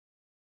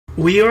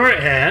We are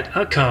at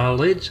a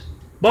college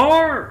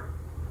bar.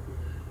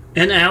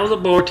 And Al, the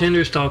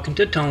bartender's talking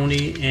to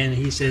Tony, and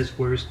he says,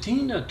 "Where's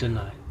Tina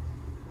tonight?"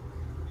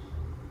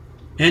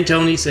 And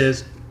Tony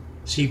says,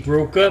 "She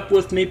broke up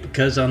with me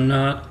because I'm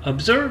not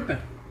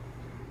observant."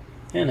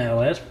 And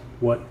Al asks,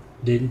 "What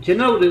didn't you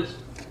notice?"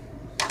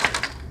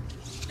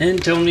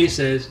 And Tony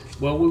says,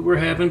 "Well, we were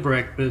having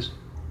breakfast,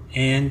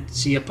 and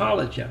she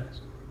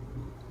apologized.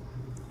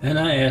 And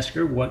I asked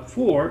her what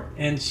for,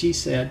 and she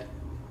said,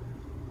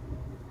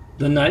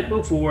 the night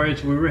before,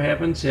 as we were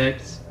having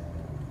sex,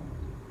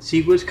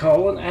 she was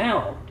calling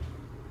out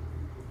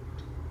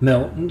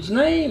Melton's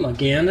name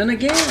again and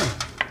again.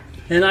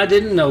 And I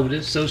didn't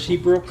notice, so she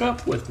broke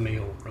up with me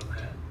over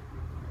that."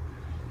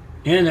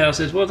 And Al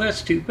says, "Well,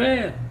 that's too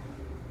bad."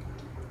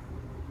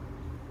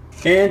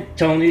 And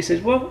Tony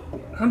says, "Well,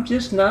 I'm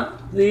just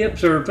not the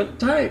observant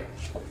type.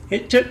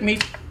 It took me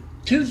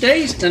 2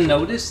 days to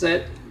notice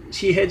that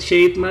she had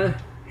shaved my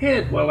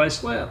head while I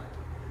slept."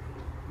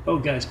 Oh,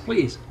 guys,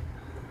 please,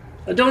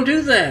 don't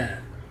do that.